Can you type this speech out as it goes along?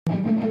Hi,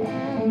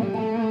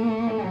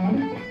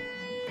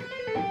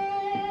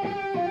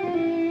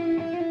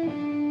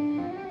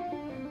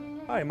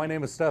 my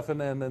name is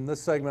Stefan, and in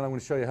this segment I'm going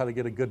to show you how to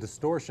get a good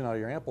distortion out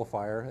of your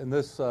amplifier. In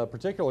this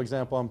particular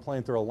example, I'm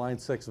playing through a Line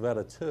 6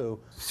 Veta 2,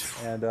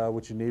 and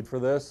what you need for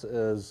this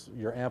is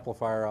your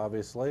amplifier,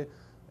 obviously,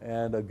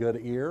 and a good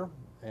ear,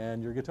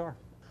 and your guitar.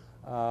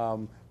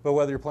 But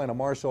whether you're playing a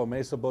Marshall, a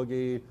Mesa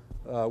Boogie,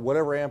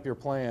 whatever amp you're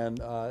playing,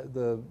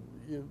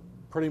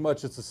 pretty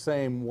much it's the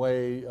same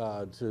way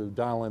to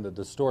dial in the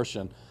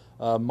distortion.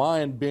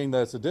 Mine, being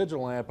that it's a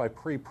digital amp, I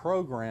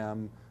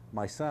pre-program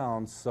my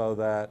sounds so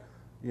that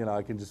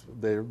I can just,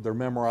 they're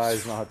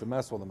memorized and I don't have to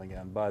mess with them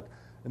again. But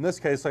in this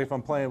case, like if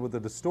I'm playing with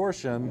the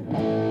distortion,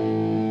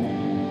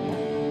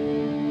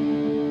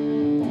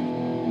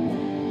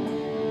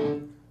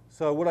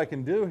 so what I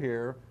can do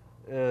here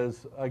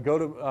is I go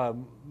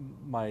to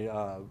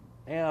my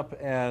amp,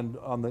 and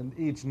on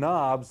each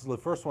knobs, the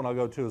first one I'll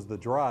go to is the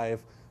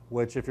drive,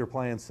 which if you're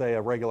playing, say,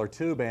 a regular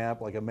tube amp,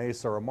 like a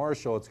Mesa or a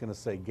Marshall, it's going to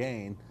say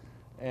gain.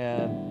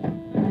 And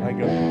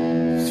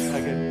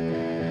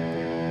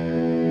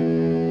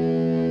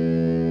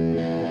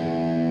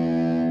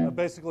I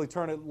basically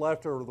turn it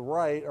left or the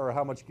right, or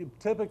how much.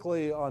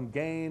 Typically on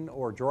gain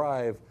or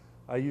drive,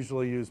 I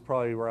usually use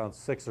probably around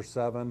 6 or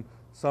 7.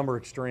 Some are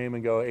extreme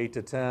and go 8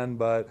 to 10,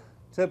 but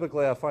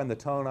typically I find the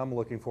tone I'm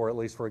looking for, at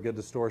least for a good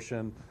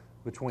distortion,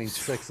 between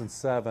 6 and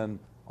 7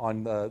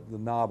 on the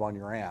knob on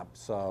your amp.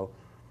 So,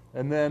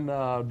 and then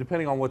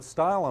depending on what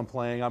style I'm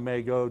playing, I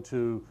may go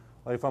to,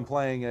 like if I'm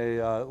playing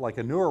a like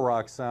a newer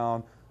rock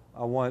sound,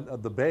 I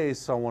want the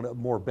bass, I want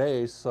more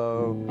bass,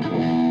 so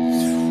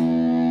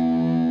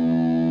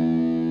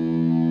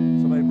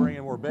bring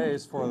in more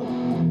bass for the,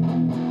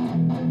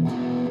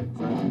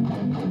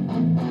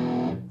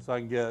 so I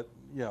can get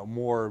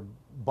more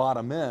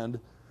bottom end.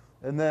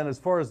 And then as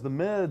far as the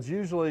mids,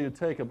 usually you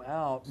take them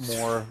out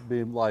more,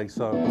 being like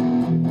so.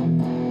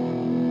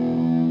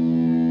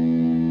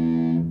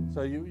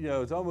 So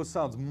it almost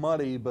sounds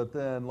muddy, but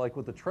then like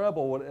with the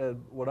treble,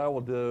 what I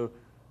will do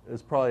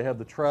is probably have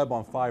the treb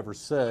on 5 or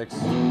 6.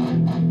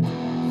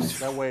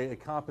 That way it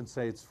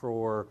compensates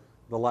for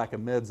the lack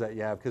of mids that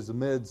you have, because the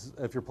mids,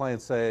 if you're playing,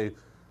 say,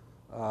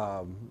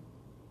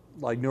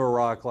 like newer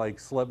rock, like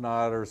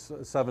Slipknot or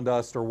Seven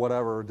Dust or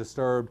whatever,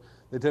 Disturbed,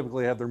 they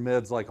typically have their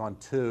mids like on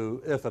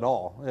 2, if at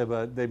all.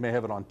 But they may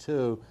have it on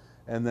 2,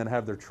 and then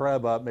have their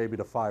treb up maybe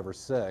to 5 or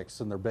 6,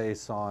 and their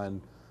bass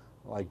on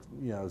like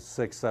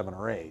 6, 7,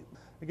 or 8.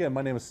 Again,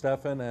 my name is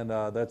Stefan, and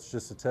that's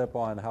just a tip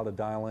on how to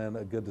dial in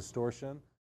a good distortion.